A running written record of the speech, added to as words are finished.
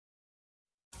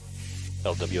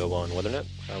LWO1 WeatherNet.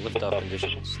 Liftoff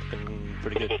conditions looking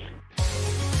pretty good.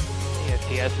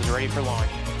 SFS is ready for launch.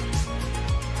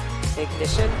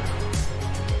 Ignition.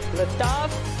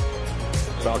 Liftoff.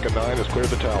 Falcon 9 has cleared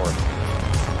the tower.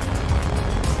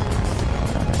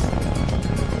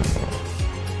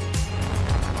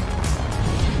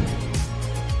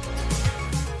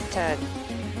 Ten,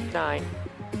 9,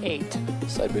 8,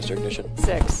 Side booster ignition.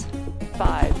 6,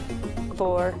 5,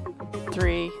 4,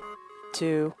 3,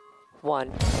 2,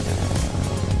 1.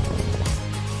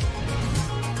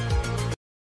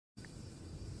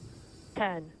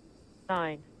 Ten,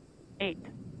 9, 8,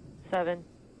 7,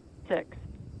 6,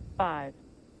 5,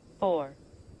 4,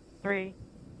 3,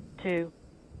 2,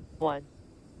 1,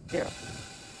 0.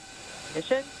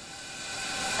 Ignition.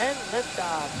 And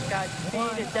liftoff.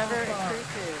 Godspeed, Endeavour and Crew 2.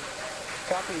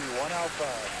 Copy, 1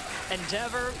 Alpha.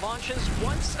 Endeavour launches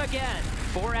once again.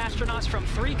 4 astronauts from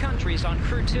 3 countries on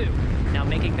Crew 2, now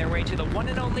making their way to the one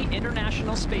and only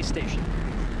International Space Station.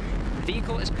 The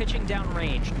vehicle is pitching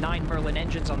downrange. 9 Merlin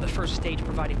engines on the first stage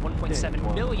providing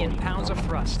 1.7 million pounds of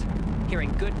thrust.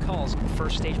 Hearing good calls on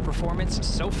first stage performance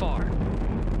so far.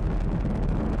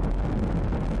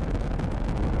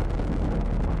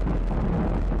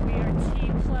 We are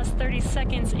T plus 30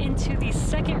 seconds into the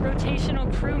second rotational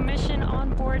crew mission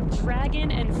on board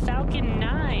Dragon and Falcon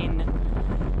 9.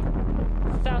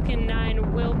 Falcon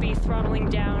 9 will be throttling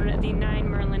down the 9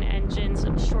 Merlin engines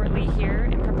shortly here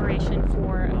in preparation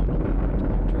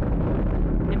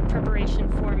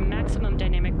for maximum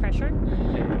dynamic pressure.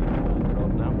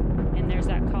 And there's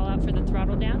that call out for the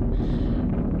throttle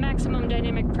down. Maximum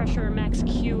dynamic pressure, or max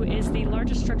Q, is the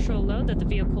largest structural load that the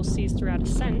vehicle sees throughout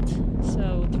ascent.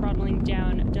 So throttling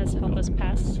down does help us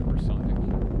pass. Throttling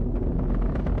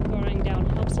down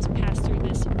helps us pass through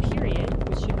this period,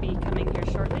 which should be coming here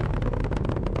shortly.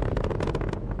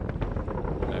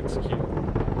 Max Q.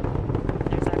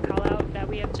 There's that call out that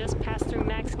we have just passed through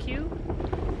max Q.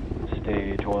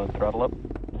 Stage 1, throttle up.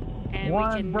 And we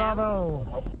can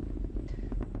Bravo.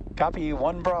 Copy,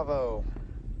 1 Bravo.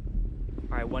 All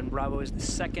right, 1 Bravo is the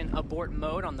second abort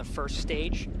mode on the first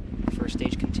stage. The first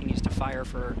stage continues to fire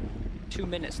for 2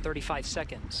 minutes, 35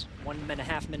 seconds.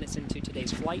 1.5 minutes into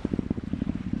today's flight.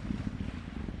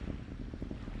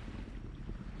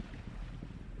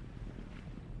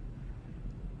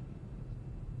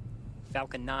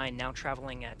 Falcon 9 now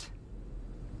traveling at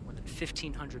more than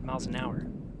 1,500 miles an hour.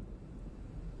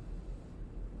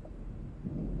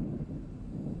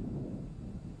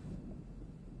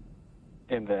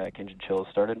 MVAC engine chill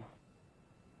started. All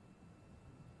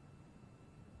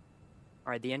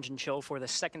right, the engine chill for the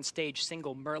second stage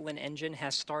single Merlin engine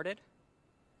has started.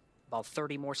 About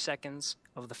 30 more seconds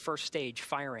of the first stage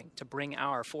firing to bring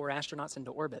our 4 astronauts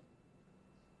into orbit.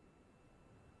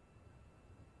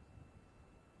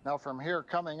 Now from here,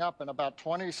 coming up in about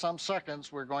 20-some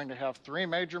seconds, we're going to have 3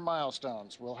 major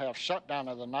milestones. We'll have shutdown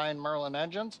of the 9 Merlin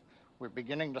engines. We're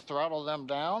beginning to throttle them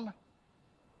down.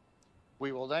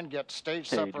 We will then get stage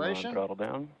separation. 1, throttle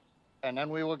down. And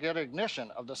then we will get ignition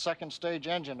of the second stage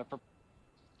engine.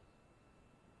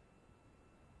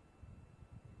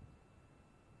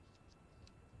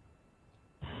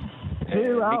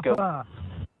 Two Alpha.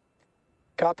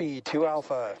 Copy, 2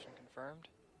 Alpha. Confirmed.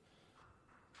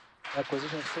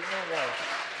 Acquisition signal right.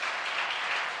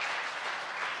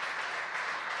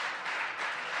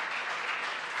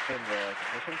 MVAC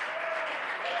ignition.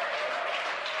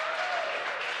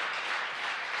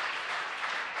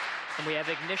 And we have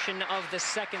ignition of the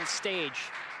second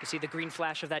stage. You see the green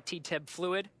flash of that TTEB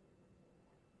fluid.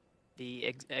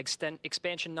 The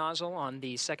expansion nozzle on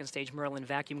the second stage Merlin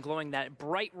vacuum glowing that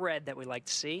bright red that we like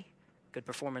to see. Good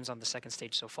performance on the second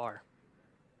stage so far.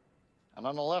 And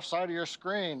on the left side of your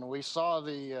screen, we saw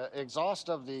the exhaust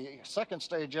of the second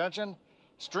stage engine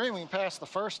streaming past the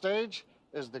first stage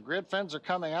as the grid fins are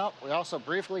coming out. We also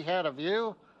briefly had a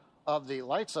view of the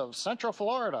lights of Central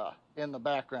Florida in the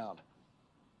background.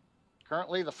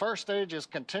 Currently, the first stage is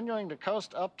continuing to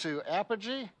coast up to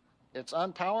apogee. It's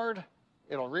unpowered.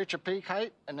 It'll reach a peak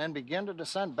height and then begin to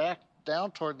descend back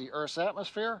down toward the Earth's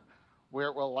atmosphere, where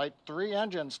it will light 3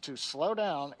 engines to slow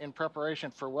down in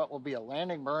preparation for what will be a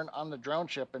landing burn on the drone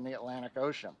ship in the Atlantic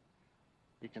Ocean.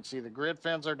 You can see the grid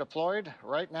fins are deployed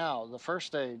right now. The first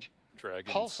stage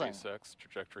Dragon, pulsing. SpaceX,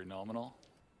 trajectory nominal.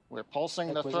 We're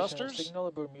pulsing the thrusters. Signal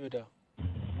of Bermuda.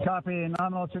 Copy,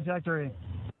 nominal trajectory.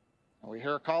 And we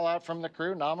hear a call out from the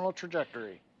crew, nominal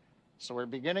trajectory. So we're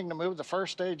beginning to move the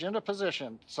first stage into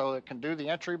position so it can do the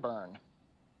entry burn.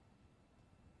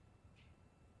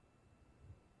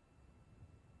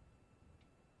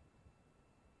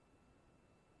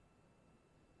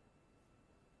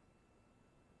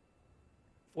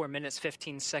 4 minutes,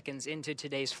 15 seconds into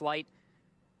today's flight.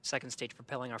 Second stage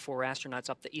propelling our 4 astronauts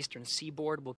up the eastern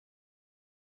seaboard. We'll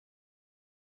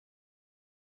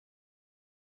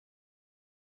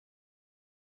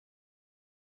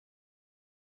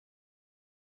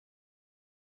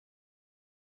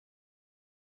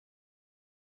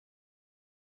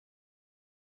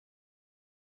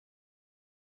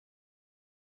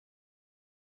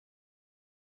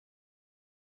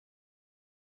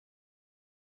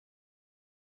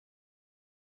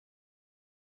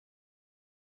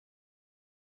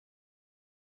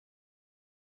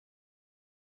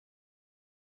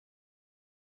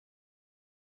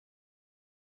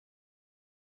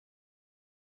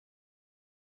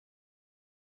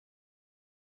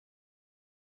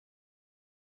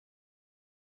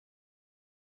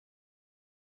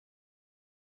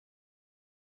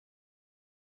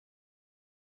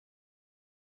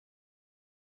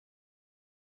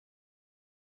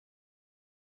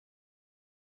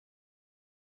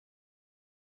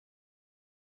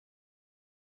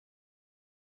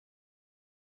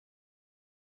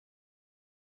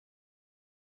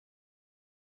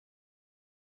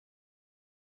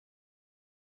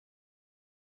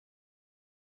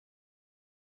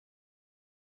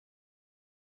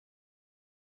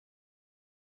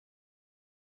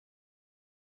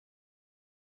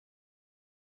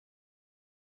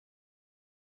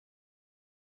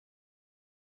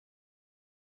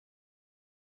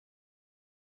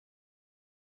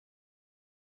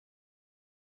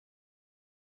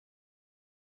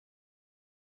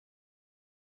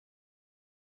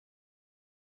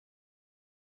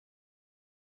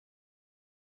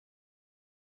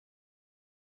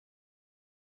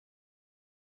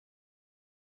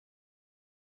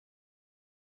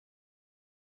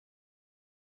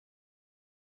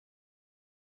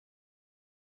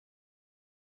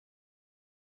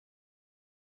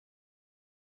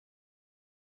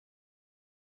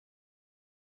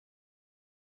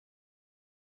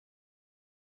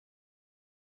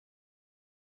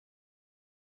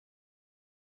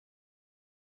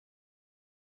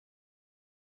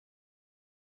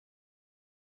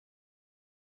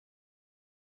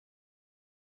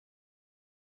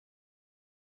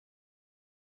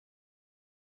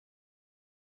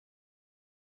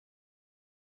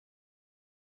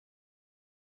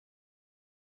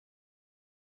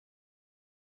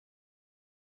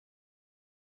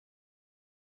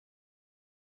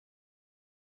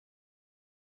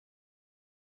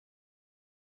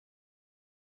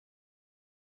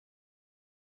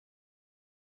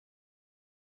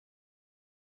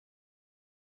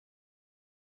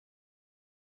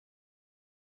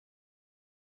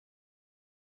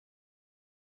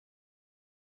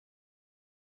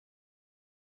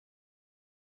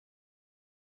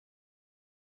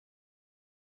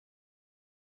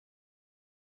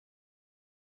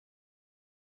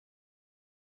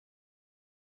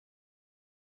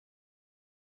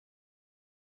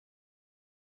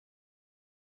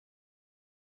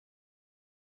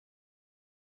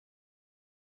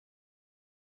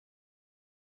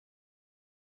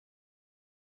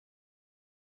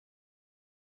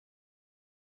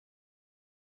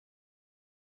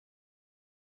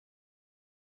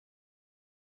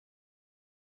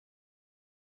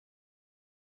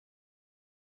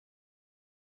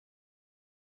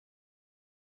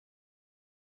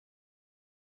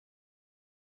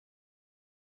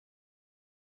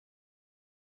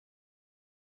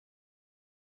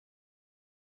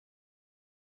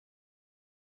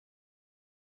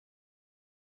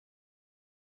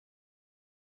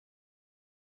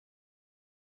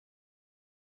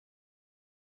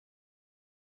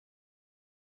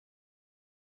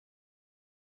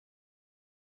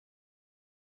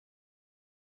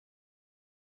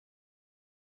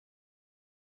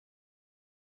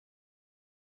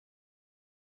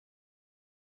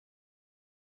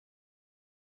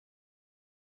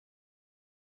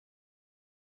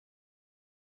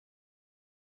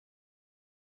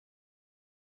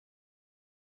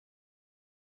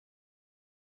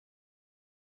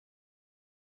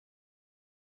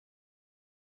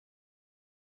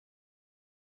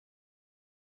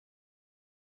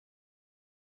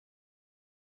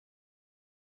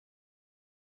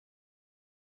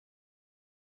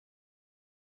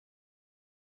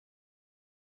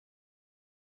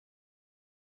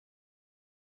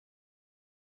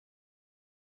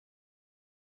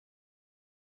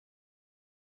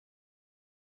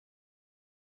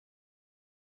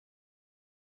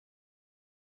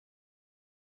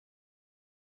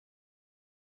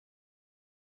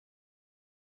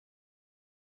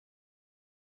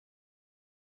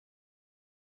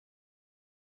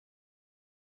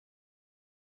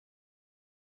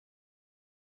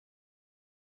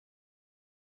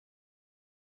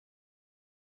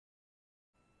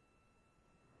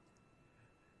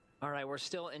All right, we're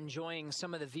still enjoying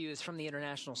some of the views from the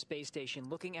International Space Station,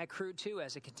 looking at Crew 2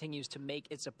 as it continues to make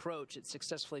its approach. It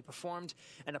successfully performed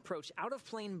an approach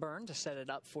out-of-plane burn to set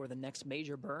it up for the next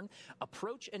major burn,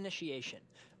 approach initiation.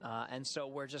 And so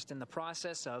we're just in the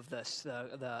process of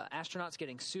the astronauts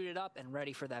getting suited up and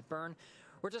ready for that burn.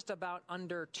 We're just about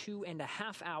under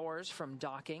 2.5 hours from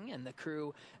docking, and the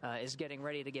crew is getting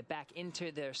ready to get back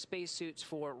into their spacesuits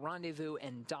for rendezvous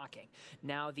and docking.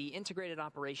 Now, the integrated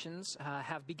operations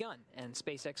have begun, and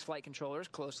SpaceX flight controllers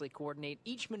closely coordinate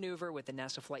each maneuver with the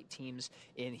NASA flight teams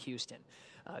in Houston.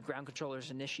 Ground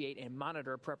controllers initiate and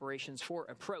monitor preparations for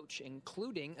approach,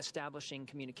 including establishing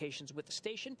communications with the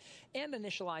station and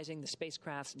initializing the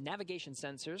spacecraft's navigation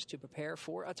sensors to prepare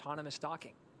for autonomous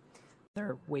docking.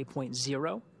 They're waypoint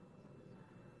 0.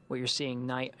 What you're seeing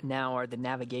now are the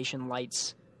navigation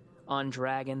lights on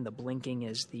Dragon. The blinking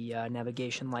is the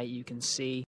navigation light you can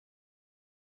see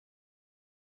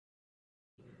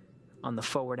on the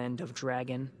forward end of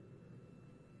Dragon,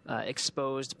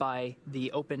 exposed by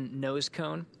the open nose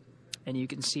cone. And you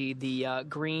can see the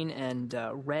green and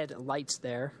red lights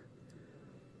there.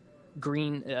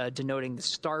 Green denoting the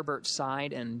starboard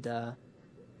side, and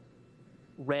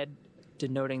red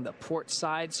denoting the port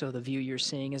side, so the view you're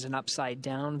seeing is an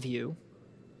upside-down view.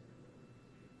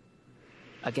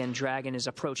 Again, Dragon is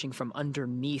approaching from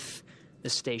underneath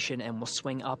the station and will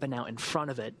swing up and out in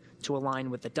front of it to align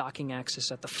with the docking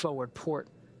axis at the forward port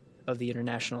of the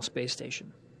International Space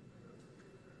Station.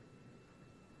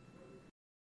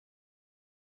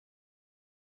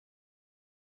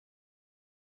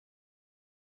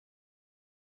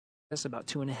 That's about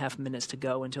 2.5 minutes to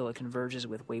go until it converges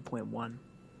with waypoint 1.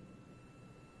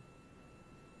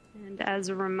 And as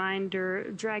a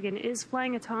reminder, Dragon is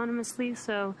flying autonomously,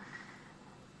 so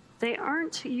they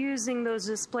aren't using those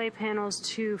display panels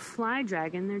to fly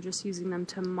Dragon. They're just using them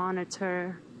to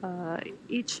monitor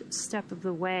each step of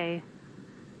the way.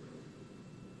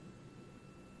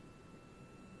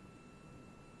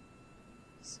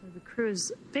 So the crew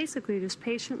is basically just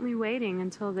patiently waiting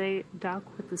until they dock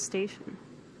with the station.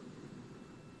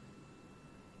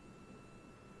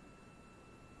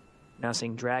 Now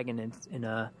seeing Dragon in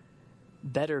a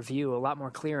better view, a lot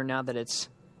more clear now that it's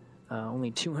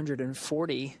only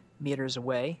 240 meters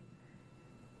away.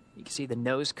 You can see the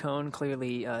nose cone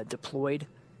clearly deployed,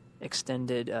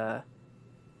 extended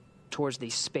towards the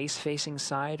space-facing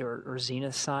side or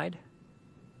zenith side.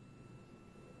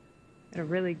 A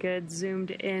really good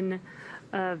zoomed-in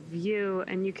view,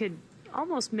 and you could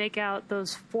almost make out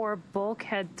those 4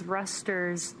 bulkhead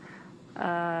thrusters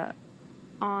on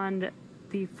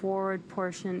the forward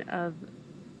portion of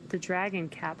the Dragon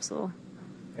capsule.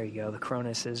 There you go. The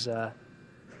Cronus is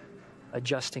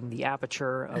adjusting the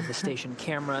aperture of the station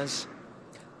cameras.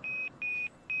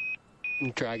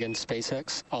 Dragon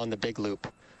SpaceX on the big loop.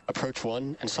 Approach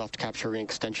 1 and soft capturing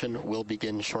extension will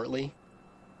begin shortly.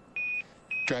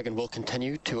 Dragon will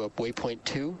continue to a waypoint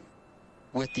 2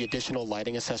 with the additional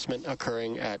lighting assessment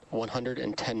occurring at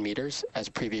 110 meters as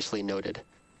previously noted.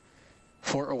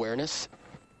 For awareness,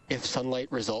 if sunlight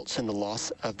results in the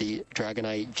loss of the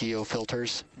Dragonite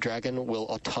geofilters, Dragon will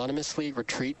autonomously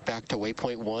retreat back to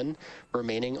waypoint 1,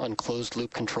 remaining on closed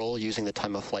loop control using the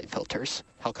time of flight filters.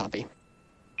 How copy?